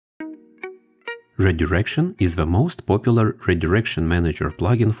Redirection is the most popular redirection manager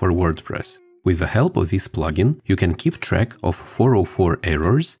plugin for WordPress. With the help of this plugin, you can keep track of 404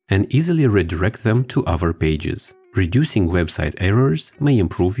 errors and easily redirect them to other pages. Reducing website errors may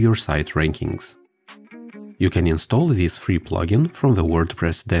improve your site rankings. You can install this free plugin from the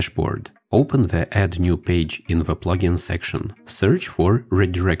WordPress dashboard. Open the Add New page in the plugin section. Search for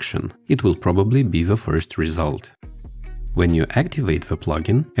Redirection. It will probably be the first result. When you activate the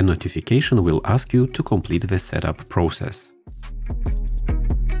plugin, a notification will ask you to complete the setup process.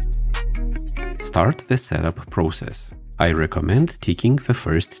 Start the setup process. I recommend ticking the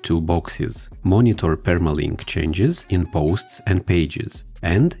first two boxes. Monitor permalink changes in posts and pages,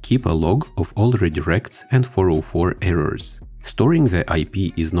 and keep a log of all redirects and 404 errors. Storing the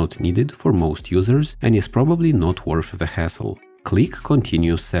IP is not needed for most users and is probably not worth the hassle. Click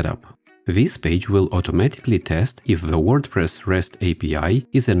Continue Setup. This page will automatically test if the WordPress REST API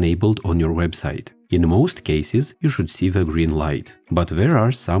is enabled on your website. In most cases, you should see the green light, but there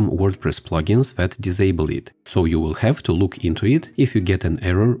are some WordPress plugins that disable it, so you will have to look into it if you get an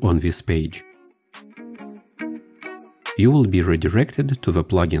error on this page. You will be redirected to the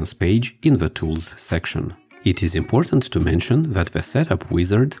plugins page in the Tools section. It is important to mention that the setup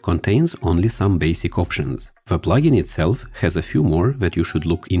wizard contains only some basic options. The plugin itself has a few more that you should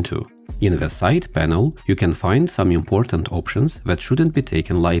look into. In the Site panel, you can find some important options that shouldn't be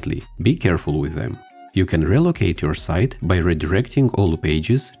taken lightly. Be careful with them. You can relocate your site by redirecting all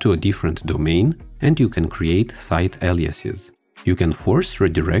pages to a different domain, and you can create site aliases. You can force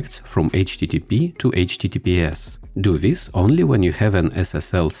redirects from HTTP to HTTPS. Do this only when you have an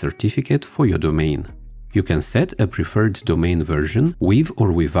SSL certificate for your domain. You can set a preferred domain version with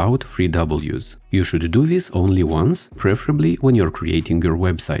or without free Ws. You should do this only once, preferably when you're creating your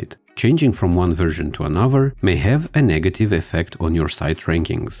website. Changing from one version to another may have a negative effect on your site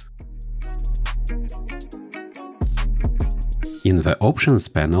rankings. In the Options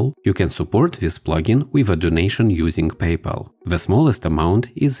panel, you can support this plugin with a donation using PayPal. The smallest amount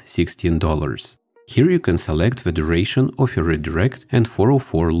is $16. Here you can select the duration of your redirect and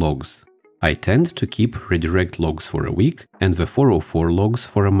 404 logs. I tend to keep redirect logs for a week and the 404 logs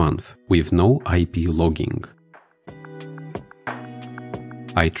for a month, with no IP logging.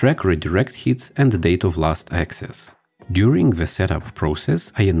 I track redirect hits and date of last access. During the setup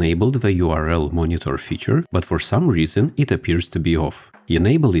process, I enabled the URL monitor feature, but for some reason it appears to be off.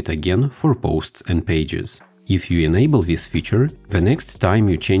 Enable it again for posts and pages. If you enable this feature, the next time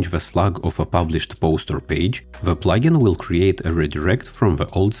you change the slug of a published post or page, the plugin will create a redirect from the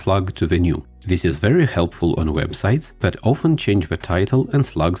old slug to the new. This is very helpful on websites that often change the title and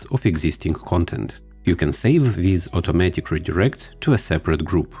slugs of existing content. You can save these automatic redirects to a separate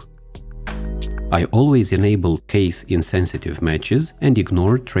group. I always enable case-insensitive matches and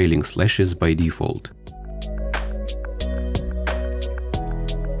ignore trailing slashes by default.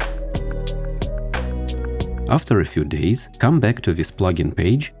 After a few days, come back to this plugin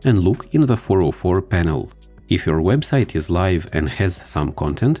page and look in the 404 panel. If your website is live and has some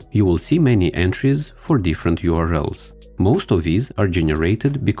content, you will see many entries for different URLs. Most of these are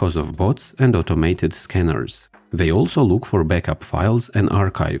generated because of bots and automated scanners. They also look for backup files and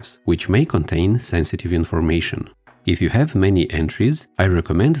archives, which may contain sensitive information. If you have many entries, I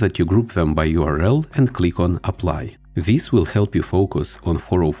recommend that you group them by URL and click on Apply. This will help you focus on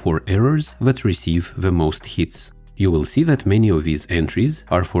 404 errors that receive the most hits. You will see that many of these entries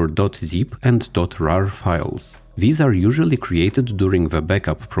are for .zip and .rar files. These are usually created during the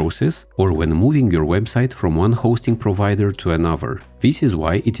backup process or when moving your website from one hosting provider to another. This is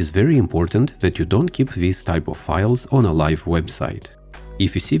why it is very important that you don't keep these type of files on a live website.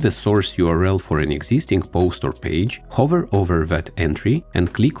 If you see the source URL for an existing post or page, hover over that entry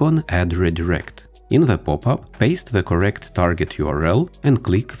and click on Add Redirect. In the pop-up, paste the correct target URL and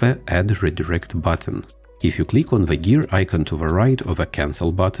click the Add Redirect button. If you click on the gear icon to the right of a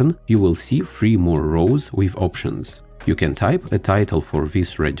Cancel button, you will see 3 more rows with options. You can type a title for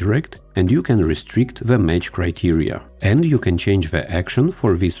this redirect, and you can restrict the match criteria. And you can change the action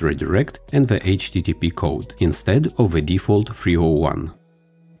for this redirect and the HTTP code, instead of the default 301.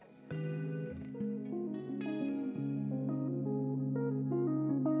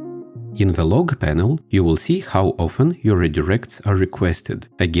 In the Log panel, you will see how often your redirects are requested,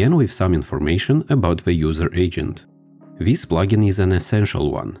 again with some information about the user agent. This plugin is an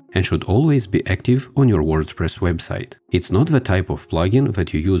essential one and should always be active on your WordPress website. It's not the type of plugin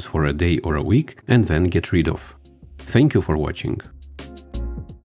that you use for a day or a week and then get rid of. Thank you for watching.